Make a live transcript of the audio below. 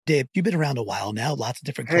Dave, you've been around a while now, lots of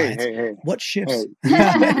different Hey, clients. hey. What shifts?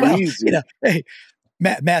 Hey, Well, easy. hey,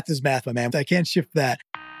 math is math, my man. I can't shift that.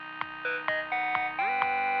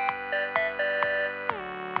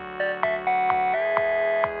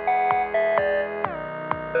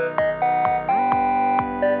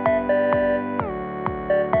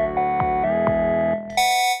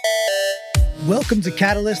 Welcome to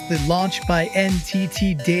Catalyst, the Launch by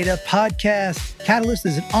NTT Data podcast. Catalyst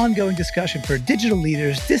is an ongoing discussion for digital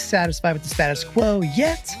leaders dissatisfied with the status quo,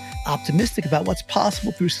 yet optimistic about what's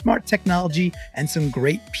possible through smart technology and some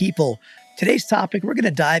great people. Today's topic, we're going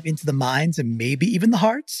to dive into the minds and maybe even the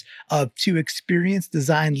hearts of two experienced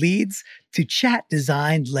design leads to chat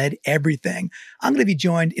design-led everything. I'm going to be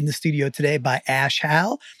joined in the studio today by Ash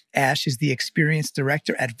Hal. Ash is the experience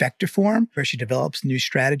director at Vectorform, where she develops new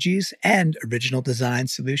strategies and original design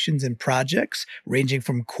solutions and projects, ranging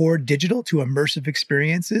from core digital to immersive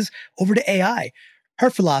experiences over to AI. Her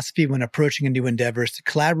philosophy when approaching a new endeavor is to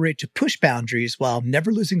collaborate to push boundaries while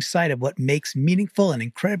never losing sight of what makes meaningful and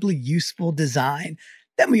incredibly useful design.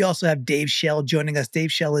 Then we also have Dave Shell joining us.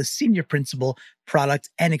 Dave Shell is Senior Principal, Product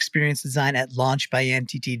and Experience Design at Launch by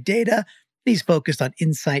NTT Data. He's focused on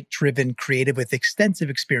insight-driven creative with extensive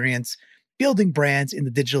experience, building brands in the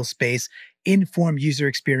digital space, informed user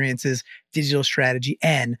experiences, digital strategy,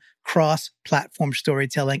 and cross-platform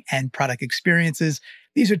storytelling and product experiences.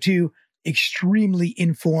 These are two extremely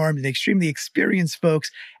informed and extremely experienced folks.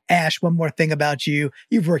 Ash, one more thing about you.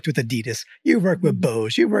 You've worked with Adidas, you've worked with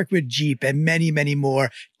Bose, you've worked with Jeep, and many, many more.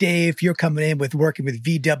 Dave, you're coming in with working with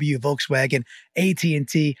VW, Volkswagen,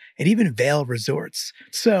 AT&T, and even Vail Resorts.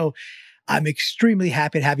 So I'm extremely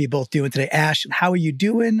happy to have you both doing today. Ash, how are you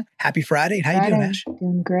doing? Happy Friday. How you doing, Ash?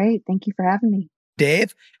 Doing great. Thank you for having me.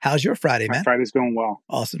 Dave, how's your Friday, man? My Friday's going well.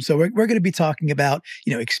 Awesome. So we're going to be talking about,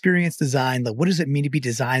 experience design. Like, what does it mean to be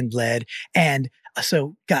design-led? And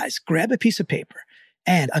so, guys, grab a piece of paper,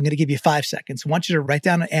 and I'm going to give you 5 seconds. I want you to write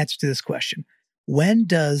down an answer to this question. When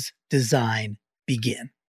does design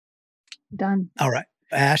begin? Done. All right.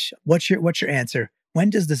 Ash, what's your answer?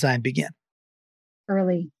 When does design begin?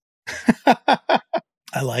 Early.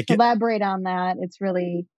 I like it. Elaborate on that. It's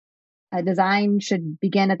really design should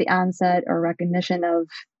begin at the onset or recognition of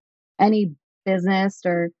any business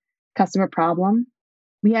or customer problem.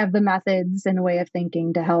 We have the methods and the way of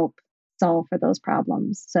thinking to help solve for those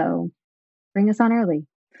problems. So bring us on early.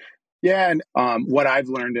 Yeah, and what I've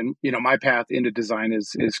learned, and my path into design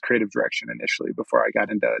is creative direction initially before I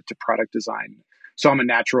got into product design. So I'm a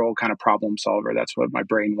natural kind of problem solver. That's what my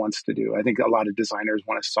brain wants to do. I think a lot of designers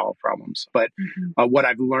want to solve problems. But what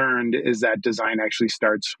I've learned is that design actually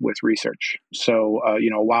starts with research. So,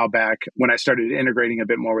 a while back when I started integrating a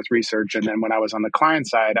bit more with research, and then when I was on the client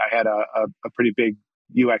side, I had a pretty big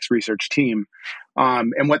UX research team.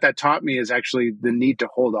 And what that taught me is actually the need to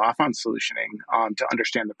hold off on solutioning to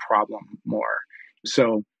understand the problem more.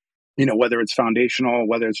 So, whether it's foundational,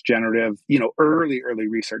 whether it's generative, early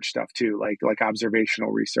research stuff too, like observational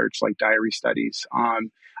research, like diary studies.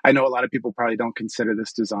 I know a lot of people probably don't consider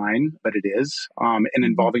this design, but it is. And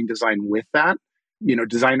involving design with that,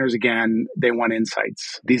 designers, again, they want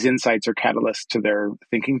insights. These insights are catalysts to their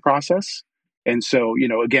thinking process. And so,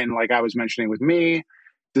 again, like I was mentioning with me,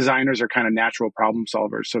 designers are kind of natural problem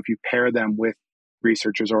solvers. So if you pair them with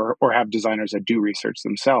researchers or have designers that do research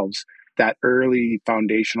themselves, that early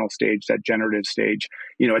foundational stage, that generative stage,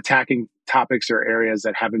 attacking topics or areas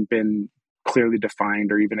that haven't been clearly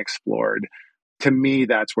defined or even explored. To me,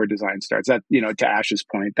 that's where design starts. That, to Ash's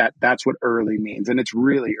point, that's what early means. And it's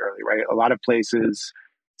really early, right? A lot of places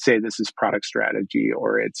say this is product strategy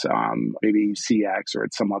or it's maybe CX or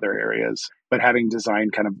it's some other areas. But having design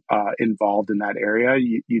kind of involved in that area,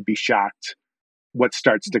 you'd be shocked what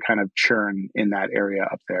starts to kind of churn in that area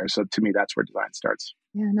up there. So to me, that's where design starts.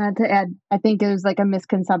 Yeah, not to add, I think there's like a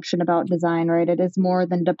misconception about design, right? It is more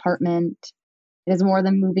than department. It is more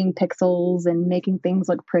than moving pixels and making things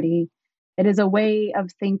look pretty. It is a way of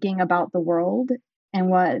thinking about the world and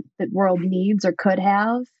what the world needs or could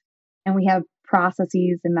have. And we have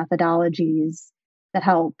processes and methodologies that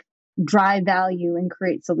help drive value and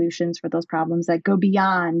create solutions for those problems that go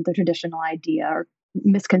beyond the traditional idea or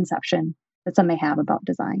misconception that some may have about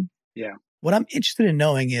design. Yeah. What I'm interested in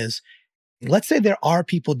knowing is, let's say there are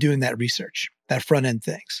people doing that research, that front end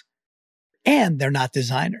things, and they're not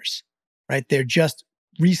designers, right? They're just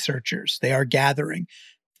researchers. They are gathering.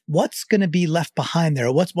 What's going to be left behind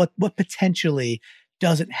there? What potentially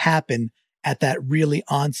doesn't happen at that really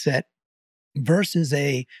onset versus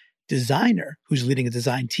a designer who's leading a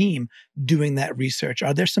design team doing that research?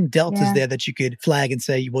 Are there some deltas there that you could flag and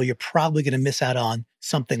say, well, you're probably going to miss out on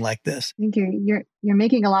something like this? I think you're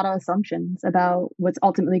making a lot of assumptions about what's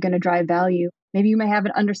ultimately going to drive value. Maybe you may have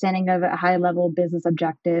an understanding of a high level business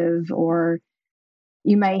objective, or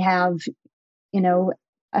you may have,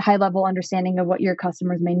 a high level understanding of what your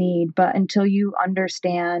customers may need. But until you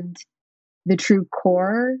understand the true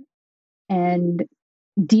core and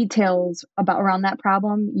details around that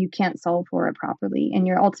problem, you can't solve for it properly. And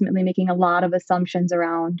you're ultimately making a lot of assumptions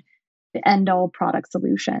around the end all product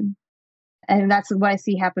solution. And that's what I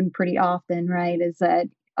see happen pretty often, right? Is that,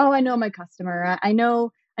 oh, I know my customer. I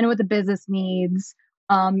know what the business needs.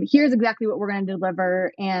 Here's exactly what we're going to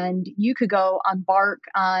deliver. And you could go embark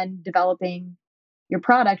on developing your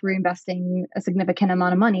product, reinvesting a significant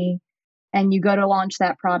amount of money, and you go to launch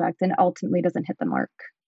that product and it ultimately doesn't hit the mark.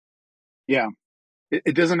 Yeah.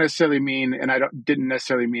 It doesn't necessarily mean, and didn't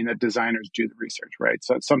necessarily mean that designers do the research, right?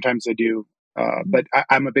 So sometimes they do, but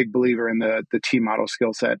I'm a big believer in the team model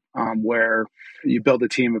skill set, where you build a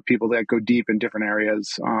team of people that go deep in different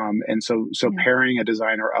areas. And so pairing a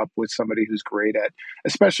designer up with somebody who's great at,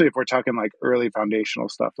 especially if we're talking like early foundational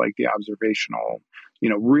stuff, like the observational,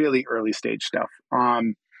 really early stage stuff.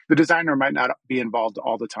 The designer might not be involved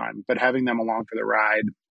all the time, but having them along for the ride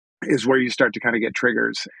is where you start to kind of get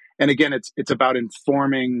triggers. And again, it's about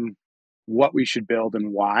informing what we should build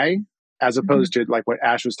and why, as opposed to like what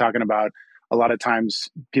Ash was talking about. A lot of times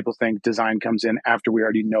people think design comes in after we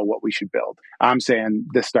already know what we should build. I'm saying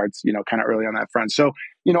this starts, kind of early on that front. So,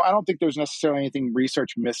 I don't think there's necessarily anything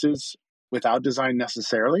research misses without design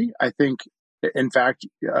necessarily. I think, in fact,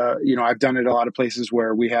 I've done it a lot of places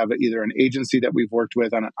where we have either an agency that we've worked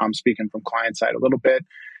with, and I'm speaking from client side a little bit,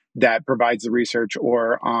 that provides the research,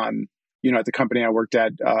 or at the company I worked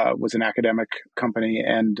at was an academic company,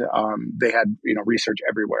 and they had research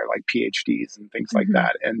everywhere, like PhDs and things like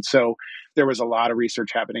that. And so there was a lot of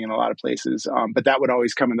research happening in a lot of places, but that would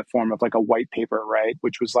always come in the form of like a white paper, right?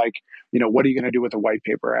 Which was like, what are you going to do with a white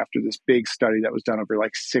paper after this big study that was done over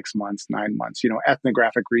like 6 months, 9 months?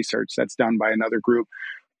 Ethnographic research that's done by another group,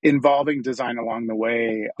 involving design along the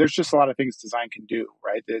way. There's just a lot of things design can do,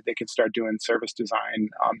 right? They can start doing service design.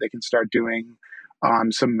 They can start doing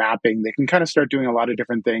some mapping. They can kind of start doing a lot of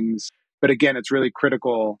different things. But again, it's really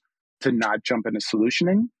critical to not jump into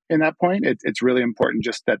solutioning in that point. It's really important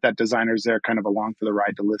just that designer's there kind of along for the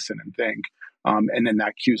ride to listen and think. And then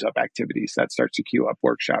that queues up activities. That starts to queue up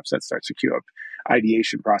workshops. That starts to queue up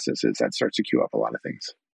ideation processes. That starts to queue up a lot of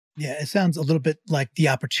things. Yeah, it sounds a little bit like the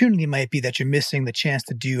opportunity might be that you're missing the chance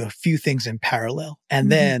to do a few things in parallel.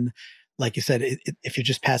 And then, like you said, if you're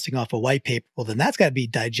just passing off a white paper, well, then that's got to be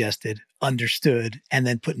digested, understood, and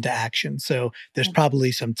then put into action. So there's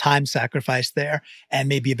probably some time sacrifice there, and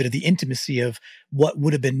maybe a bit of the intimacy of what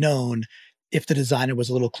would have been known if the designer was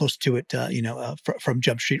a little close to it, from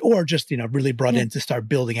Jump Street, or just, really brought in to start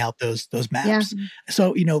building out those maps. Yeah.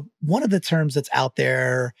 So, one of the terms that's out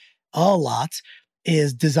there a lot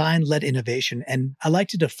is design-led innovation. And I like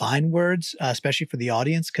to define words, especially for the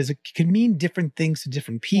audience, because it can mean different things to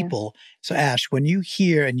different people. Yeah. So Ash, when you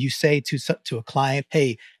hear and you say to a client,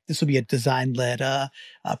 hey, this will be a design-led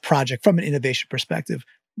project from an innovation perspective,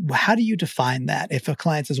 how do you define that? If a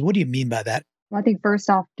client says, what do you mean by that? Well, I think first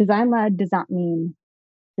off, design-led does not mean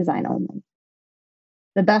design only.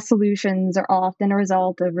 The best solutions are often a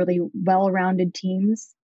result of really well-rounded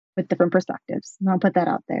teams with different perspectives. And I'll put that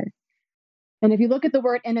out there. And if you look at the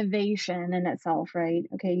word innovation in itself, right?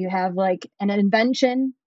 Okay, you have like an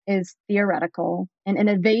invention is theoretical, and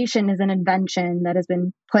innovation is an invention that has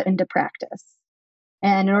been put into practice.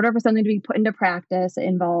 And in order for something to be put into practice, it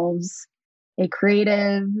involves a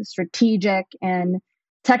creative, strategic, and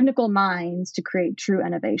technical minds to create true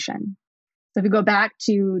innovation. So if we go back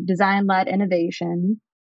to design-led innovation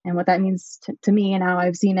and what that means to me and how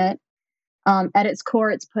I've seen it, at its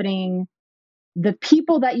core, it's putting the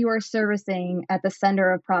people that you are servicing at the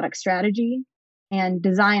center of product strategy, and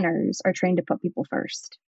designers are trained to put people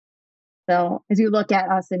first. So as you look at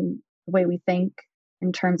us and the way we think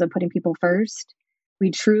in terms of putting people first,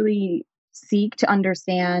 we truly seek to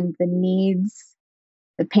understand the needs,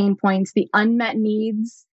 the pain points, the unmet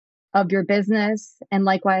needs of your business, and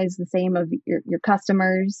likewise the same of your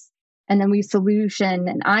customers. And then we solution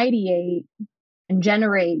and ideate and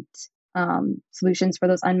generate solutions for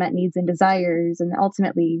those unmet needs and desires. And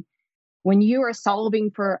ultimately, when you are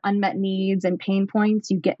solving for unmet needs and pain points,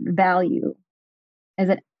 you get value as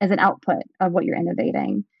an output of what you're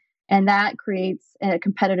innovating. And that creates a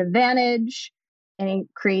competitive advantage, and it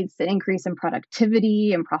creates an increase in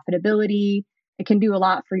productivity and profitability. It can do a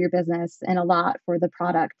lot for your business and a lot for the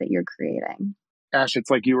product that you're creating. Ash, it's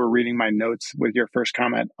like you were reading my notes with your first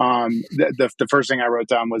comment. The first thing I wrote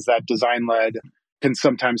down was that design led can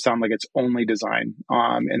sometimes sound like it's only design.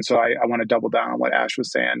 And so I want to double down on what Ash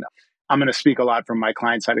was saying. I'm going to speak a lot from my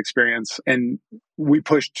client side experience, and we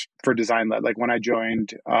pushed for design led. Like when I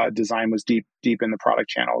joined, design was deep in the product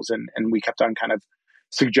channels, and we kept on kind of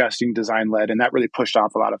suggesting design led, and that really pushed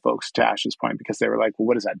off a lot of folks, to Ash's point, because they were like, well,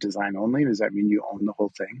 what is that, design only? Does that mean you own the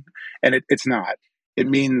whole thing? And it's not. It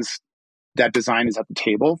means that design is at the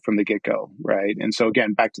table from the get-go, right? And so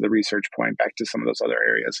again, back to the research point, back to some of those other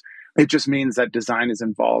areas, it just means that design is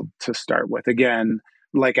involved to start with. Again,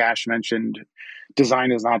 like Ash mentioned,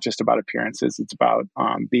 design is not just about appearances. It's about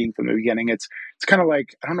being from the beginning. It's kind of like,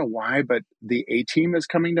 I don't know why, but the A-Team is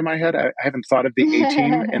coming to my head. I haven't thought of the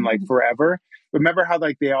A-Team in like forever. Remember how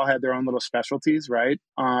like they all had their own little specialties, right?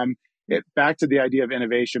 Back to the idea of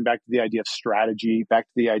innovation, back to the idea of strategy, back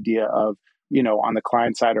to the idea of, on the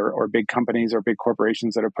client side or big companies or big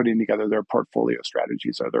corporations that are putting together their portfolio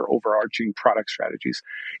strategies or their overarching product strategies.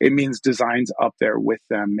 It means design's up there with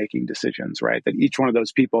them making decisions, right? That each one of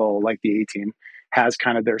those people, like the A-Team, has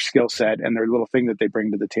kind of their skill set and their little thing that they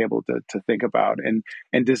bring to the table to think about.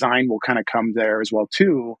 And design will kind of come there as well,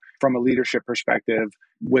 too, from a leadership perspective,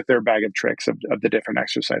 with their bag of tricks of the different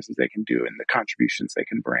exercises they can do and the contributions they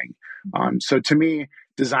can bring. So to me,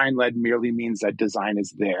 design led merely means that design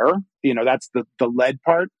is there. That's the led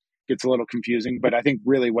part gets a little confusing, but I think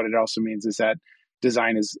really what it also means is that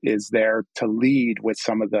design is there to lead with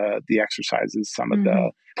some of the exercises, some of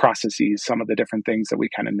the processes, some of the different things that we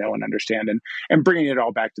kind of know and understand, and bringing it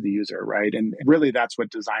all back to the user, right? And really that's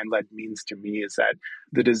what design led means to me, is that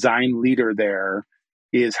the design leader there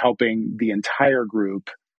is helping the entire group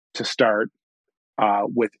to start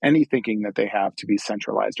with any thinking that they have to be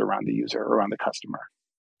centralized around the user, around the customer.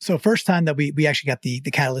 So first time that we actually got the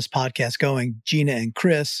Catalyst podcast going, Gina and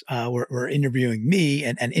Chris were interviewing me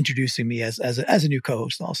and introducing me as a new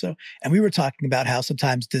co-host also. And we were talking about how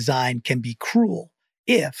sometimes design can be cruel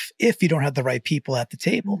if you don't have the right people at the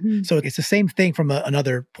table. Mm-hmm. So it's the same thing from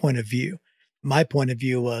another point of view. My point of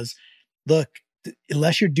view was, look,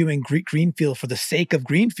 unless you're doing greenfield for the sake of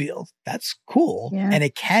greenfield, that's cool. Yeah. And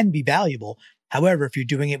it can be valuable. However, if you're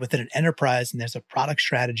doing it within an enterprise and there's a product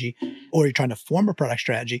strategy, or you're trying to form a product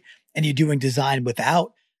strategy and you're doing design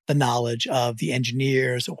without the knowledge of the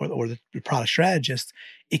engineers or the product strategists,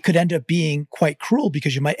 it could end up being quite cruel,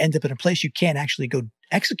 because you might end up in a place you can't actually go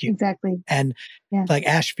execute. Exactly. And like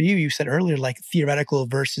Ash, for you said earlier, like theoretical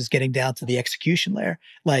versus getting down to the execution layer.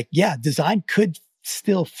 Like, yeah, design could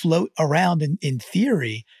still float around in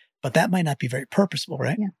theory, but that might not be very purposeful,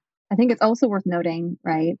 right? Yeah. I think it's also worth noting,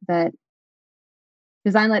 right, that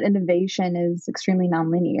design-led innovation is extremely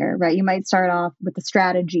nonlinear, right? You might start off with the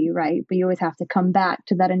strategy, right? But you always have to come back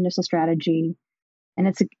to that initial strategy. And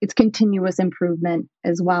it's continuous improvement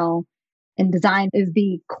as well. And design is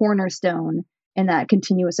the cornerstone in that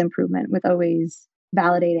continuous improvement, with always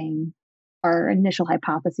validating our initial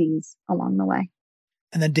hypotheses along the way.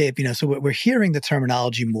 And then Dave, so we're hearing the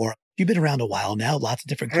terminology more. You've been around a while now, lots of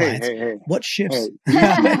different clients. Hey. What shifts?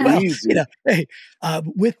 Hey.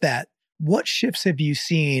 With that, what shifts have you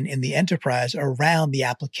seen in the enterprise around the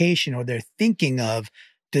application or their thinking of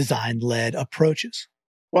design-led approaches?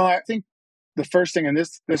 Well, I think the first thing, and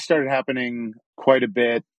this started happening quite a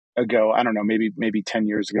bit ago, I don't know, maybe 10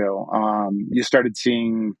 years ago, you started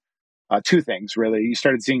seeing two things, really. You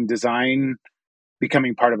started seeing design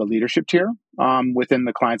becoming part of a leadership tier within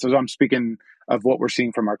the clients. So I'm speaking of what we're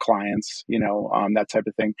seeing from our clients, that type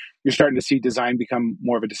of thing. You're starting to see design become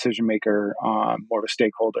more of a decision maker, more of a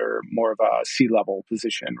stakeholder, more of a C-level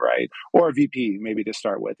position, right? Or a VP, maybe to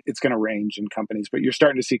start with. It's going to range in companies, but you're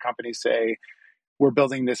starting to see companies say, we're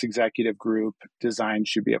building this executive group, design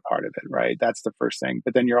should be a part of it, right? That's the first thing.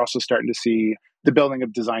 But then you're also starting to see the building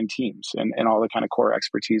of design teams and all the kind of core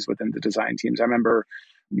expertise within the design teams. I remember,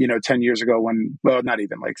 10 years ago not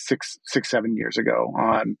even like 7 years ago,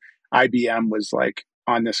 IBM was like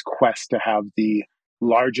on this quest to have the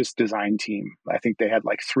largest design team. I think they had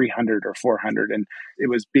like 300 or 400, and it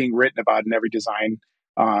was being written about in every design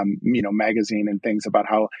magazine and things about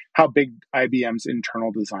how big IBM's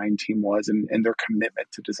internal design team was and their commitment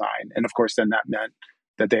to design. And of course, then that meant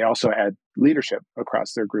that they also had leadership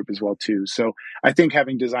across their group as well, too. So I think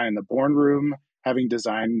having design in the boardroom, having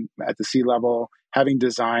design at the C-level, having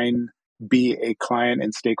design be a client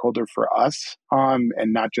and stakeholder for us, and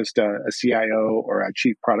not just a CIO or a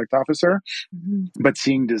chief product officer, but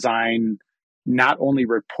seeing design not only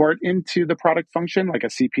report into the product function like a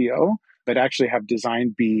CPO, but actually have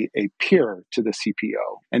design be a peer to the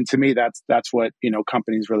CPO. And to me, that's what,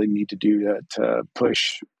 companies really need to do to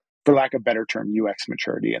push, for lack of a better term, UX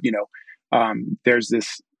maturity. There's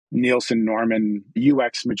this Nielsen Norman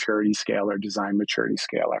UX maturity scale or design maturity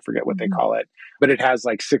scale. I forget what they call it, but it has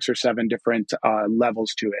like 6 or 7 different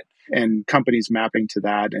levels to it, and companies mapping to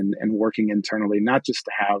that and working internally, not just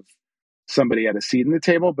to have somebody at a seat in the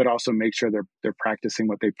table, but also make sure they're practicing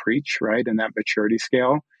what they preach, right? And that maturity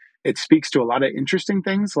scale, it speaks to a lot of interesting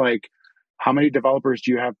things like how many developers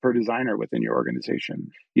do you have per designer within your organization?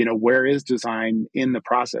 Where is design in the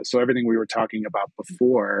process? So everything we were talking about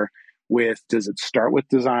before with, does it start with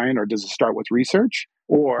design or does it start with research?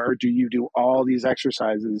 Or do you do all these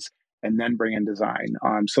exercises and then bring in design?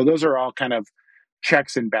 So those are all kind of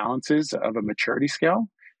checks and balances of a maturity scale.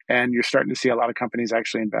 And you're starting to see a lot of companies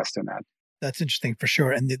actually invest in that. That's interesting for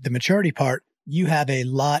sure. And the maturity part, you have a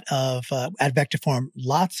lot of, at Vectorform,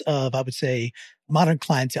 lots of, I would say, modern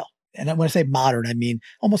clientele. And when I say modern, I mean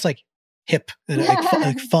almost like hip,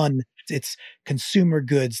 like fun. It's consumer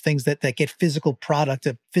goods, things that get physical product,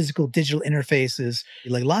 physical digital interfaces,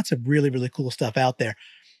 like lots of really, really cool stuff out there.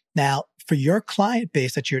 Now, for your client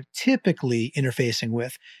base that you're typically interfacing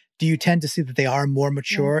with, do you tend to see that they are more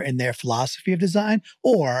mature in their philosophy of design,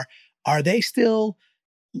 or are they still,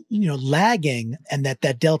 lagging, and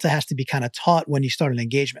that delta has to be kind of taught when you start an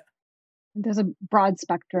engagement? There's a broad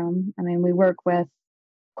spectrum. I mean, we work with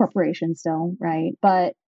corporations still, right?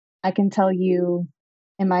 But I can tell you,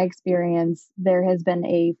 in my experience, there has been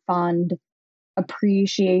a fond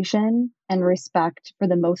appreciation and respect for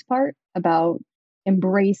the most part about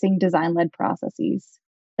embracing design-led processes.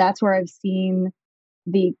 That's where I've seen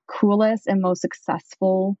the coolest and most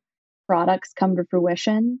successful products come to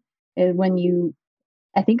fruition, is when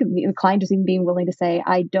I think the client just even being willing to say,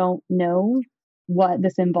 I don't know what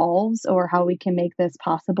this involves or how we can make this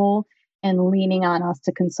possible, and leaning on us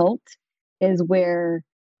to consult, is where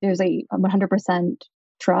there's a 100%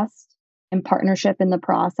 trust and partnership in the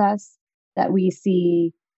process, that we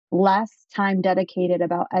see less time dedicated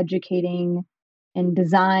about educating and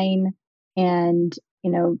design and,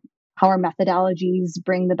 how our methodologies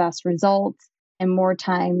bring the best results, and more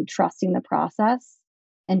time trusting the process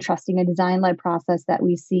and trusting a design-led process that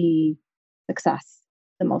we see success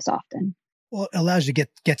the most often. Well, it allows you to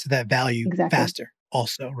get to that value faster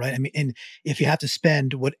also, right? I mean, and if you have to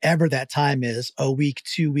spend whatever that time is, a week,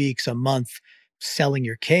 2 weeks, a month, selling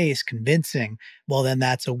your case, convincing, well, then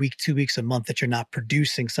that's a week, 2 weeks, a month that you're not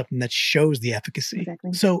producing something that shows the efficacy.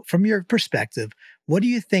 Exactly. So from your perspective, what do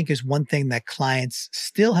you think is one thing that clients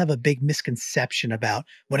still have a big misconception about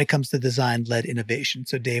when it comes to design-led innovation?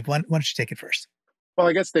 So Dave, why don't you take it first? Well,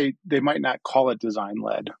 I guess they might not call it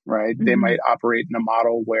design-led, right? They might operate in a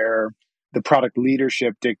model where the product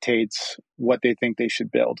leadership dictates what they think they should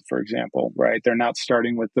build, for example, right? They're not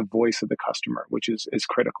starting with the voice of the customer, which is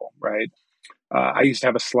critical, right? I used to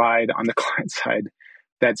have a slide on the client side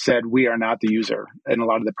that said, we are not the user. In a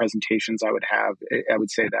lot of the presentations I would have, I would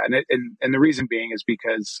say that. And the reason being is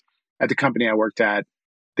because at the company I worked at,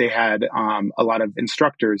 they had a lot of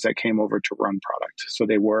instructors that came over to run product. So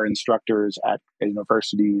they were instructors at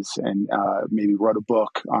universities and maybe wrote a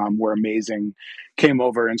book, were amazing, came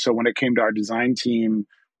over. And so when it came to our design team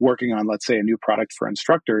working on, let's say, a new product for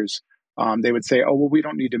instructors, they would say, oh, well, we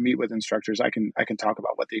don't need to meet with instructors. I can talk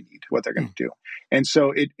about what they need, what they're going to do. And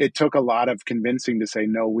so it took a lot of convincing to say,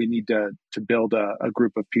 no, we need to build a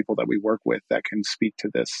group of people that we work with that can speak to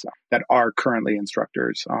this, that are currently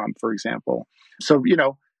instructors, for example. So,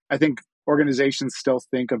 I think organizations still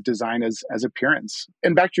think of design as appearance.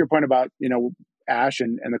 And back to your point about, Ash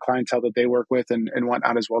and the clientele that they work with and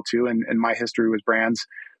whatnot as well, too, and my history with brands,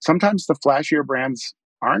 sometimes the flashier brands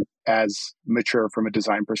aren't as mature from a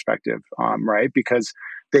design perspective, right? Because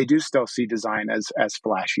they do still see design as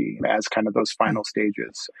flashy, as kind of those final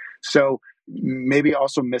stages. So maybe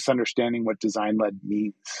also misunderstanding what design-led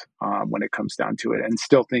means when it comes down to it, and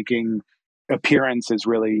still thinking appearance is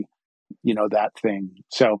really, that thing.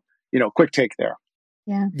 So, quick take there.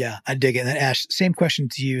 Yeah, I dig it. And Ash, same question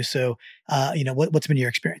to you. So, what's been your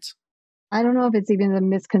experience? I don't know if it's even a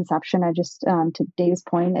misconception. I just, to Dave's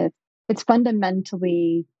point, it's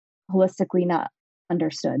fundamentally, holistically not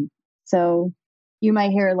understood. So you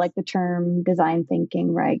might hear like the term design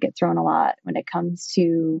thinking, right, get thrown a lot when it comes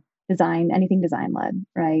to design, anything design led,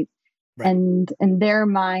 right? And in their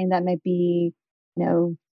mind, that might be,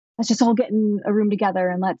 let's just all get in a room together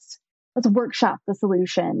and let's workshop the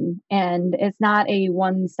solution. And it's not a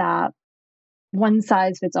one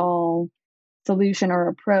size fits all solution or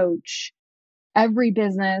approach. Every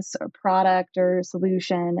business or product or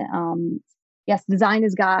solution, yes, design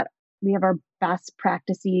we have our best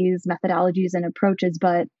practices, methodologies, and approaches,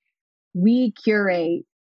 but we curate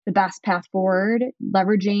the best path forward,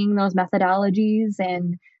 leveraging those methodologies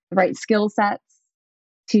and the right skill sets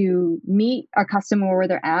to meet our customer where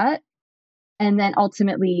they're at and then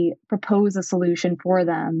ultimately propose a solution for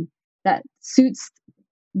them that suits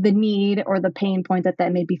the need or the pain point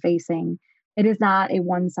that may be facing. It is not a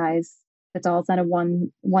one size fits all. It's not a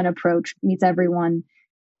one approach meets everyone.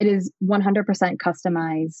 It is 100%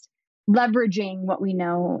 customized, leveraging what we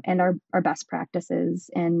know and our best practices.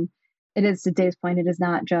 And it is, to Dave's point, it is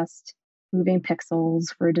not just moving pixels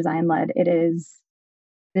for design led. It is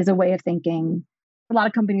a way of thinking. A lot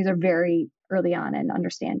of companies are very early on in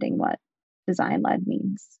understanding what design led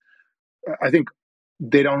means. I think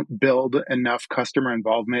they don't build enough customer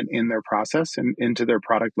involvement in their process and into their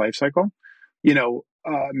product lifecycle.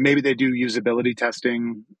 Maybe they do usability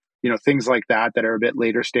testing, things like that are a bit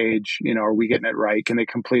later stage. Are we getting it right? Can they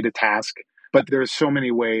complete a task? But there's so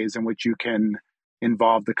many ways in which you can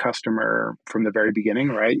involve the customer from the very beginning,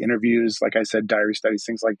 right? Interviews, like I said, diary studies,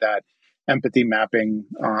 things like that. Empathy mapping,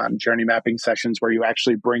 journey mapping sessions where you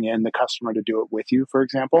actually bring in the customer to do it with you, for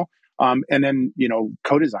example. And then,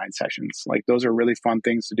 co-design sessions. Like those are really fun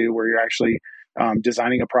things to do where you're actually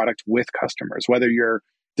designing a product with customers, whether you're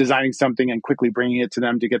designing something and quickly bringing it to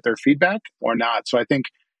them to get their feedback or not. So I think,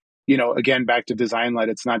 again, back to design led,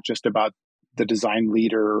 it's not just about the design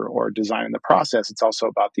leader or designing the process. It's also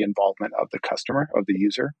about the involvement of the customer, of the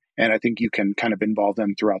user. And I think you can kind of involve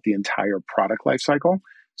them throughout the entire product lifecycle.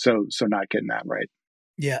 So not getting that right.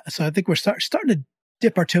 Yeah. So I think we're starting to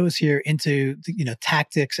dip our toes here into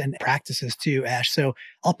tactics and practices too, Ash. So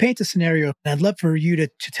I'll paint a scenario, and I'd love for you to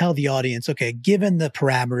tell the audience, okay, given the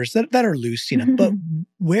parameters that are loose, but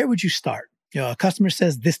where would you start? A customer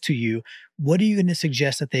says this to you. What are you going to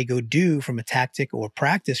suggest that they go do from a tactic or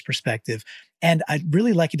practice perspective? And I'd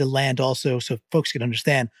really like you to land also so folks can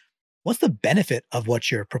understand what's the benefit of what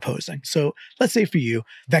you're proposing. So let's say for you,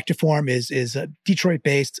 Vectorform is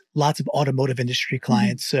Detroit-based, lots of automotive industry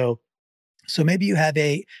clients. So maybe you have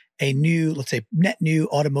a new, let's say, net new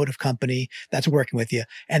automotive company that's working with you,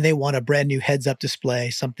 and they want a brand new heads-up display,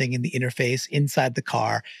 something in the interface inside the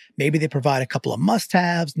car. Maybe they provide a couple of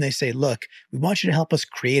must-haves, and they say, look, we want you to help us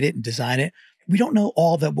create it and design it. We don't know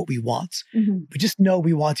all that what we want. We just know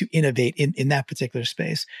we want to innovate in that particular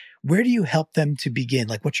space. Where do you help them to begin?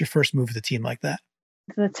 Like, what's your first move with a team like that?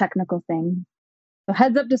 It's a technical thing. So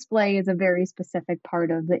heads-up display is a very specific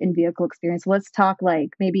part of the in-vehicle experience. Let's talk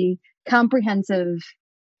like maybe comprehensive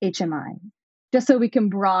HMI, just so we can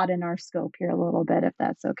broaden our scope here a little bit, if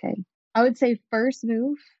that's okay. I would say first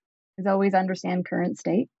move is always understand current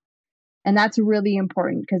state. And that's really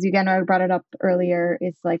important because, again, I brought it up earlier.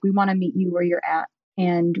 It's like we want to meet you where you're at,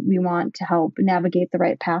 and we want to help navigate the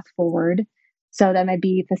right path forward. So that might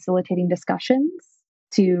be facilitating discussions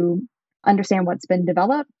to understand what's been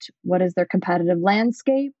developed, what is their competitive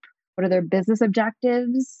landscape, what are their business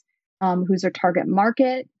objectives, who's their target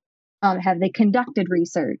market, have they conducted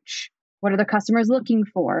research, what are the customers looking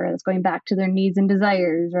for? It's going back to their needs and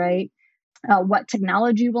desires, right? What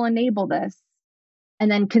technology will enable this? And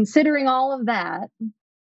then considering all of that,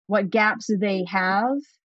 what gaps do they have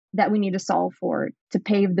that we need to solve for to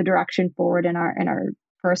pave the direction forward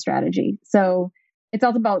for our strategy? So it's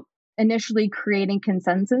all about initially creating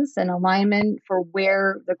consensus and alignment for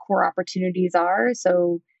where the core opportunities are.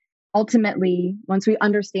 So ultimately, once we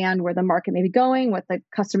understand where the market may be going, what the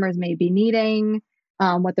customers may be needing,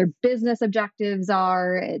 what their business objectives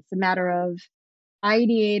are, it's a matter of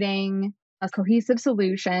ideating a cohesive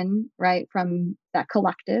solution, right, from that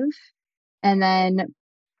collective, and then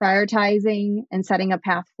prioritizing and setting a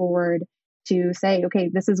path forward to say, okay,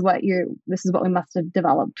 this is what we must have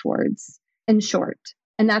developed towards, in short.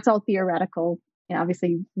 And that's all theoretical.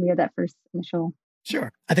 Obviously, we had that first initial.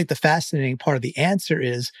 Sure. I think the fascinating part of the answer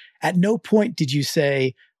is, at no point did you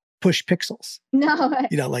say push pixels. No.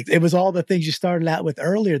 Like it was all the things you started out with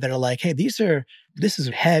earlier that are like, hey, this is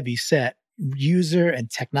a heavy set user and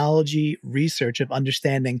technology research of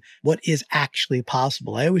understanding what is actually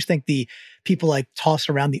possible. I always think the people like toss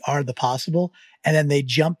around the art of the possible, and then they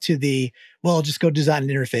jump to just go design an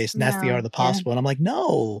interface and that's the art of the possible. Yeah. And I'm like,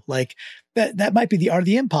 no, like that might be the art of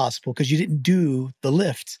the impossible because you didn't do the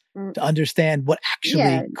lift to understand what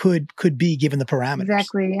actually could be given the parameters.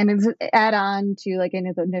 Exactly. And it's add on to like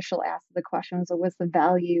in the initial ask of the question, so what's the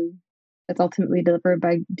value that's ultimately delivered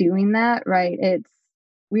by doing that, right?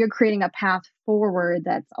 We are creating a path forward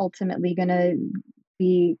that's ultimately going to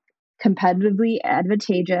be competitively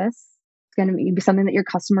advantageous. It's going to be something that your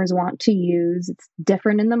customers want to use. It's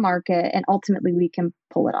different in the market, and ultimately we can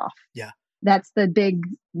pull it off. Yeah. That's the big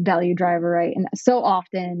value driver, right? And so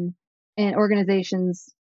often in organizations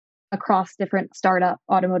across different startup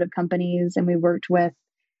automotive companies, and we worked with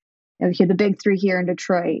the big three here in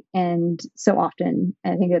Detroit, and so often,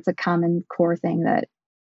 I think it's a common core thing that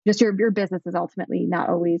just your business is ultimately not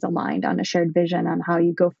always aligned on a shared vision on how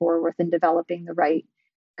you go forward in developing the right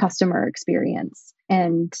customer experience.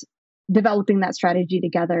 And developing that strategy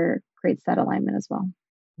together creates that alignment as well.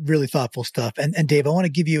 Really thoughtful stuff. And Dave, I want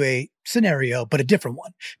to give you a scenario, but a different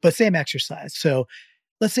one, but same exercise. So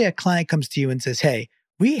let's say a client comes to you and says, hey,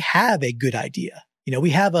 we have a good idea. We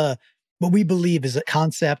have what we believe is a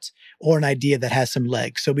concept or an idea that has some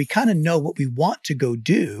legs. So we kind of know what we want to go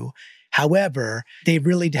do. However, they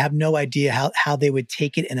really have no idea how they would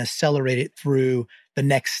take it and accelerate it through the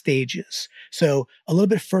next stages. So a little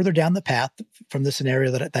bit further down the path from the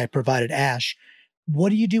scenario that I provided Ash, what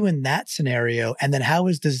do you do in that scenario? And then how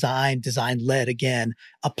is design-led again,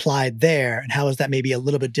 applied there? And how is that maybe a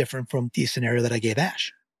little bit different from the scenario that I gave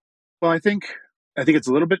Ash? Well, I think it's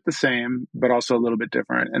a little bit the same, but also a little bit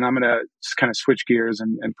different. And I'm going to just kind of switch gears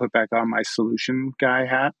and put back on my solution guy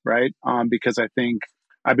hat, right? Because I think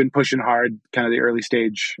I've been pushing hard, kind of the early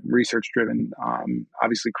stage research driven,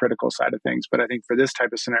 obviously critical side of things. But I think for this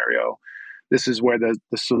type of scenario, this is where the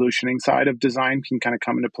solutioning side of design can kind of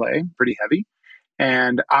come into play pretty heavy.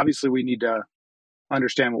 And obviously we need to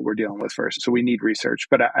understand what we're dealing with first. So we need research.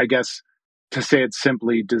 But I guess to say it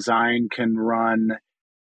simply, design can run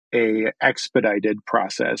a expedited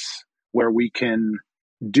process where we can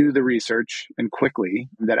do the research and quickly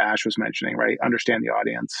that Ash was mentioning, right? Understand the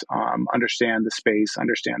audience, understand the space,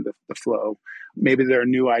 understand the flow. Maybe their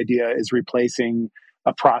new idea is replacing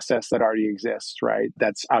a process that already exists, right?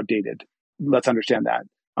 That's outdated. Let's understand that.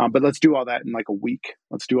 But let's do all that in like a week.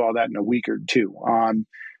 Let's do all that in a week or two,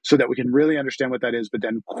 so that we can really understand what that is, but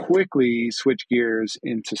then quickly switch gears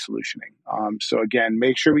into solutioning. So again,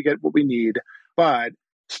 make sure we get what we need, but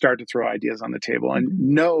start to throw ideas on the table and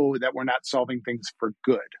know that we're not solving things for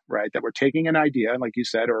good, right? That we're taking an idea, like you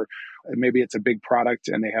said, or maybe it's a big product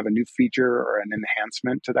and they have a new feature or an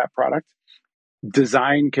enhancement to that product.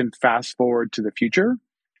 Design can fast forward to the future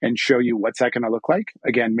and show you what's that going to look like.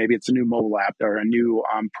 Again, maybe it's a new mobile app or a new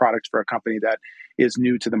product for a company that is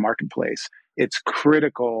new to the marketplace. It's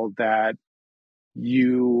critical that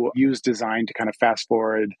you use design to kind of fast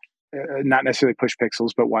forward, not necessarily push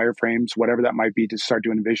pixels, but wireframes, whatever that might be, to start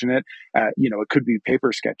to envision it. It could be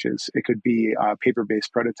paper sketches. It could be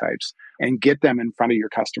paper-based prototypes, and get them in front of your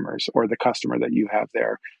customers or the customer that you have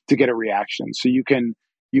there to get a reaction. So you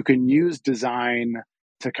can use design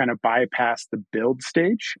to kind of bypass the build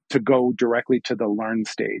stage to go directly to the learn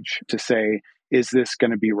stage to say, is this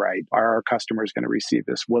going to be right? Are our customers going to receive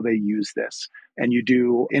this? Will they use this? And you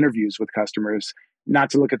do interviews with customers,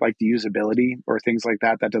 not to look at like the usability or things like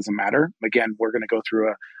that. That doesn't matter. Again, we're going to go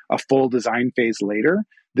through a full design phase later.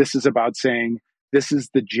 This is about saying, this is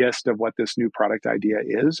the gist of what this new product idea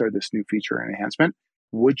is, or this new feature and enhancement.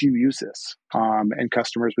 Would you use this? And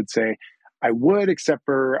customers would say, I would, except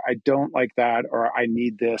for I don't like that, or I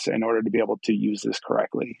need this in order to be able to use this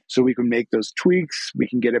correctly. So we can make those tweaks. We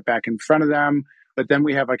can get it back in front of them. But then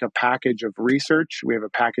we have like a package of research. We have a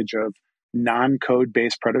package of non-code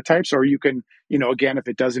based prototypes, or you can, again, if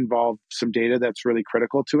it does involve some data that's really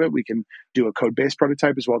critical to it, we can do a code-based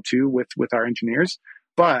prototype as well too with our engineers.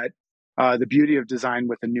 But the beauty of design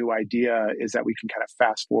with a new idea is that we can kind of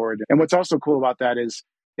fast forward. And what's also cool about that is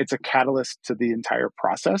it's a catalyst to the entire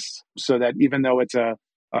process, so that even though it's a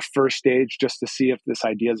first stage just to see if this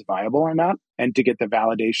idea is viable or not, and to get the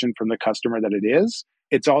validation from the customer that it is,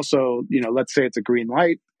 it's also, let's say it's a green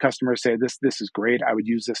light. Customers say, this is great. I would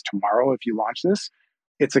use this tomorrow if you launch this.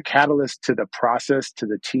 It's a catalyst to the process, to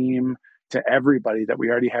the team, to everybody, that we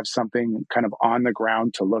already have something kind of on the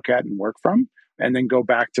ground to look at and work from, and then go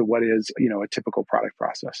back to what is, a typical product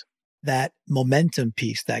process. That momentum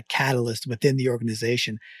piece, that catalyst within the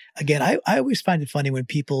organization. Again, I always find it funny when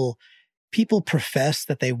people profess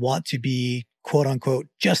that they want to be, quote unquote,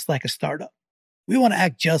 just like a startup. We want to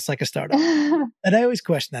act just like a startup. And I always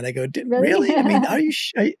question that. I go, really? I mean, are you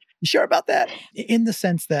sure about that? In the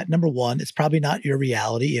sense that, number one, it's probably not your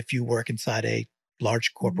reality if you work inside a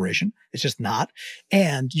large corporation. It's just not.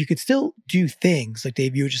 And you could still do things, like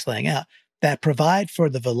Dave, you were just laying out, that provide for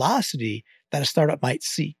the velocity that a startup might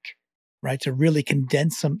seek, right? To really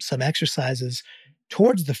condense some exercises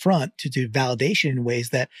towards the front to do validation in ways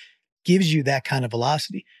that gives you that kind of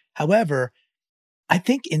velocity. However, I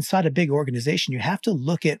think inside a big organization, you have to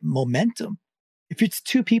look at momentum. If it's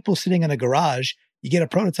two people sitting in a garage, you get a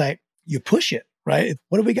prototype, you push it, right?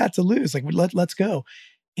 What do we got to lose? Like, let's go.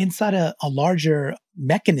 Inside a larger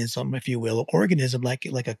mechanism, if you will, organism like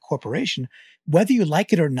a corporation, whether you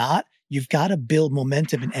like it or not, you've got to build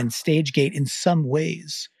momentum and stage gate in some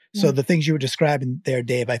ways. Yeah. So the things you were describing there,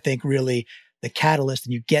 Dave, I think really the catalyst,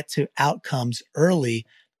 and you get to outcomes early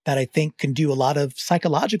that I think can do a lot of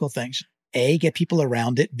psychological things. get people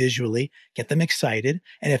around it visually, get them excited.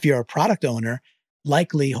 And if you're a product owner,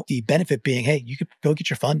 likely the benefit being, hey, you could go get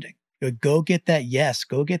your funding, go get that yes,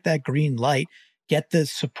 go get that green light, get the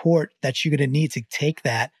support that you're going to need to take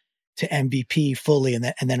that to MVP fully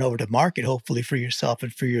and then over to market, hopefully for yourself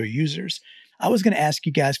and for your users. I was going to ask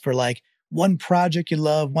you guys for like one project you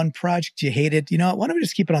love, one project you hated. You know what? Why don't we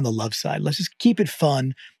just keep it on the love side? Let's just keep it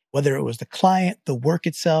fun, whether it was the client, the work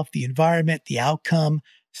itself, the environment, the outcome,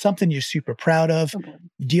 something you're super proud of. Okay.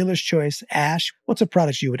 Dealer's choice. Ash, what's a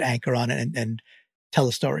product you would anchor on and tell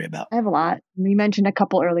a story about? I have a lot. We mentioned a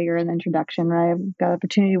couple earlier in the introduction, right? I've got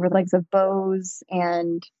opportunity with likes of Bose,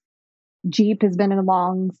 and Jeep has been a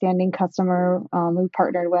long-standing customer we've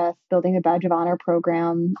partnered with, building a Badge of Honor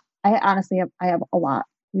program. I have a lot.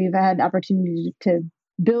 We've had opportunity to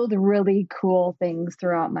build really cool things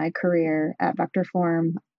throughout my career at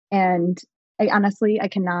Vectorform. And I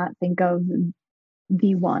cannot think of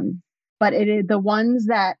the one, but it is the ones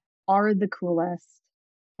that are the coolest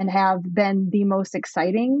and have been the most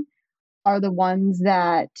exciting are the ones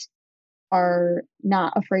that are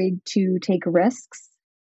not afraid to take risks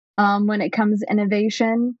when it comes to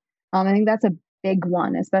innovation. I think that's a big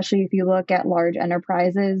one, especially if you look at large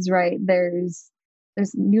enterprises, right? There's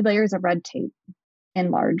new layers of red tape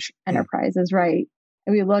in large enterprises, right?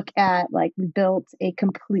 And we look at like we built a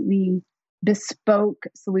completely bespoke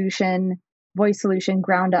voice solution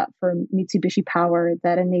ground up for Mitsubishi Power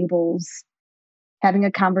that enables having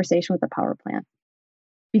a conversation with the power plant.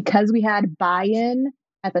 Because we had buy-in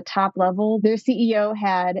at the top level, their CEO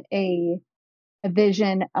had a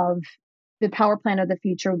vision of the power plant of the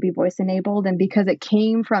future would be voice enabled. And because it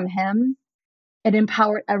came from him, it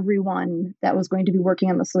empowered everyone that was going to be working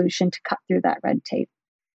on the solution to cut through that red tape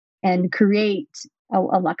and create a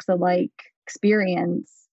Alexa-like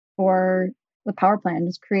experience for the power plant.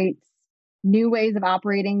 Just creates new ways of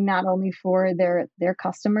operating, not only for their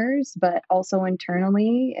customers, but also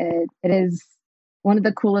internally. It is one of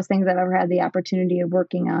the coolest things I've ever had the opportunity of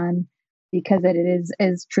working on, because it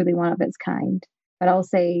is truly one of its kind. But I'll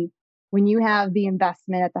say, when you have the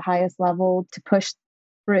investment at the highest level to push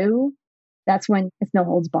through, that's when it's no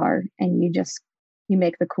holds bar and you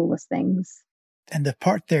make the coolest things. And the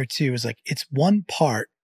part there too is like, it's one part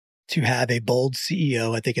to have a bold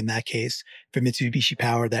CEO, I think in that case, for Mitsubishi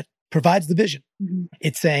Power that provides the vision. Mm-hmm.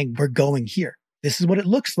 It's saying, we're going here. This is what it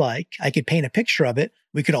looks like. I could paint a picture of it.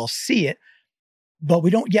 We could all see it, but we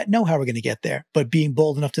don't yet know how we're going to get there. But being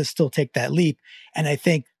bold enough to still take that leap. And I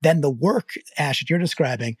think then the work, Ash, that you're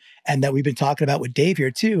describing, and that we've been talking about with Dave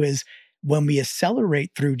here too, is when we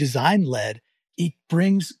accelerate through design-led, it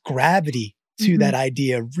brings gravity to that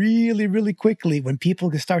idea really, really quickly when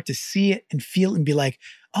people can start to see it and feel it and be like,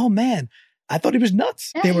 oh man, I thought he was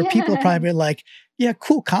nuts. There were people probably like, yeah,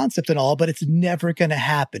 cool concept and all, but it's never going to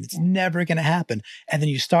happen. It's never going to happen. And then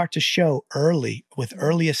you start to show early with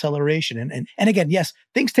early acceleration. And again, yes,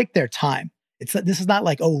 things take their time. This is not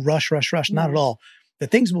like, oh, rush, not at all. The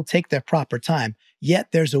things will take their proper time.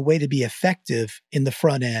 Yet there's a way to be effective in the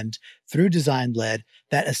front end through design-led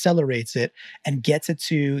that accelerates it and gets it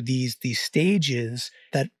to these stages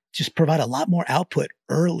that just provide a lot more output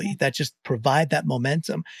early, that just provide that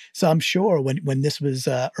momentum. So I'm sure when this was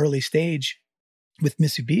early stage with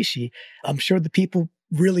Mitsubishi, I'm sure the people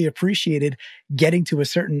really appreciated getting to a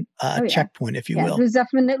certain checkpoint, if you will. There's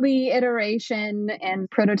definitely iteration and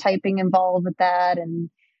prototyping involved with that.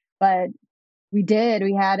 But we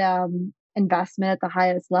had investment at the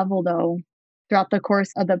highest level though throughout the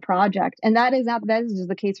course of the project. And that is just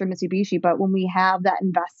the case for Mitsubishi. But when we have that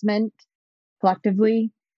investment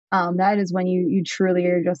collectively, that is when you truly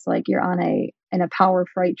are just like you're in a power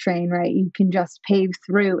freight train, right? You can just pave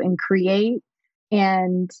through and create.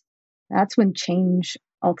 And that's when change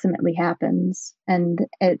ultimately happens. And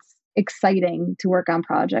it's exciting to work on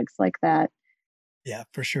projects like that. Yeah,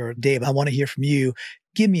 for sure. Dave, I want to hear from you.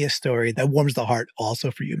 Give me a story that warms the heart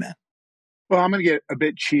also for you, man. Well, I'm going to get a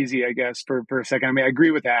bit cheesy, I guess, for a second. I mean, I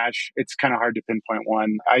agree with Ash. It's kind of hard to pinpoint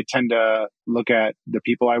one. I tend to look at the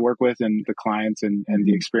people I work with and the clients and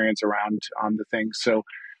the experience around the things. So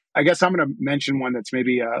I guess I'm going to mention one that's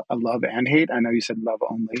maybe a love and hate. I know you said love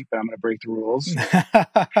only, but I'm going to break the rules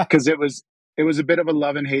because it was a bit of a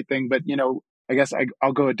love and hate thing. But, I guess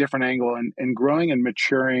I'll go a different angle and growing and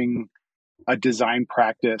maturing a design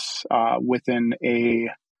practice within a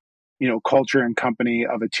culture and company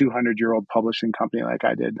of a 200-year-old publishing company like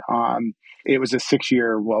I did. It was a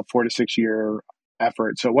 4 to 6 year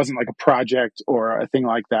effort. So it wasn't like a project or a thing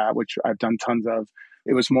like that, which I've done tons of.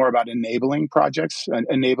 It was more about enabling projects,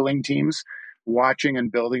 enabling teams, watching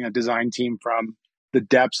and building a design team from the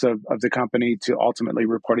depths of the company to ultimately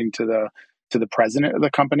reporting to to the president of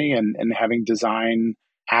the company and having design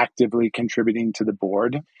actively contributing to the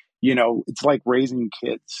board, it's like raising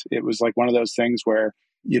kids. It was like one of those things where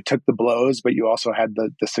you took the blows, but you also had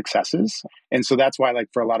the successes. And so that's why, like,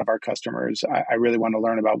 for a lot of our customers, I really want to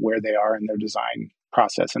learn about where they are in their design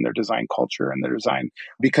process and their design culture and their design,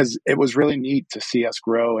 because it was really neat to see us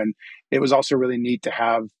grow. And it was also really neat to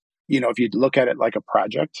have, if you look at it like a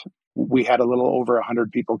project, we had a little over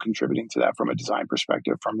 100 people contributing to that from a design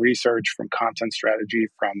perspective, from research, from content strategy,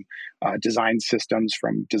 from design systems,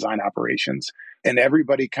 from design operations. And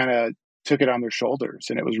everybody kind of took it on their shoulders.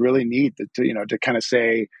 And it was really neat to kind of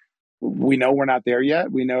say, we know we're not there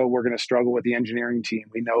yet. We know we're going to struggle with the engineering team.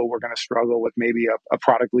 We know we're going to struggle with maybe a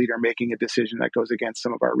product leader making a decision that goes against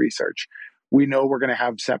some of our research. We know we're going to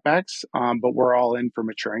have setbacks, but we're all in for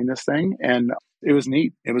maturing this thing. And it was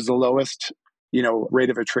neat. It was the lowest, rate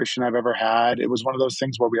of attrition I've ever had. It was one of those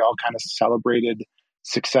things where we all kind of celebrated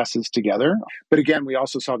successes together. But again, we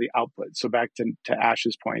also saw the output. So back to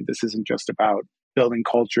Ash's point, this isn't just about building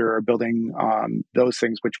culture or building those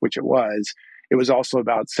things, which it was. It was also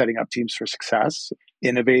about setting up teams for success,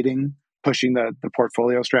 innovating, pushing the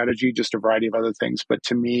portfolio strategy, just a variety of other things. But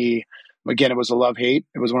to me, again, it was a love-hate.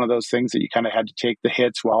 It was one of those things that you kind of had to take the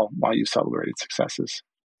hits while you celebrated successes.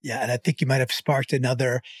 Yeah, and I think you might have sparked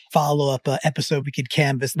another follow-up episode we could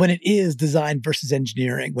canvas when it is design versus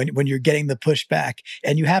engineering, when you're getting the pushback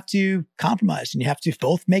and you have to compromise and you have to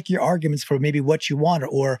both make your arguments for maybe what you want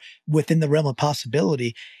or within the realm of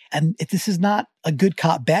possibility. And this is not a good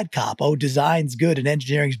cop, bad cop. Oh, design's good and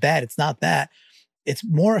engineering's bad. It's not that. It's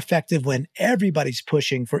more effective when everybody's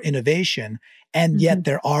pushing for innovation and yet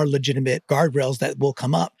there are legitimate guardrails that will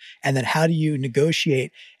come up. And then how do you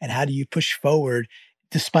negotiate and how do you push forward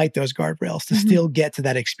despite those guardrails to still get to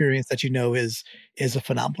that experience that is a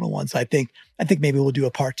phenomenal one. So I think maybe we'll do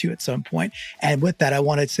a part 2 at some point. And with that, I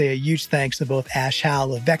want to say a huge thanks to both Ash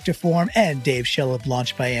Howell of Vectorform and Dave Schell of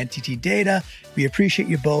Launched by NTT Data. We appreciate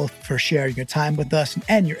you both for sharing your time with us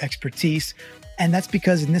and your expertise. And that's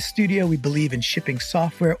because in this studio, we believe in shipping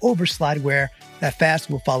software over slideware that fast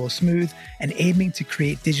will follow smooth, and aiming to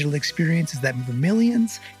create digital experiences that move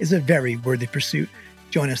millions is a very worthy pursuit.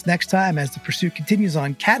 Join us next time as the pursuit continues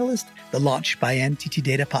on Catalyst, the Launched by NTT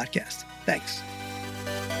Data podcast. Thanks.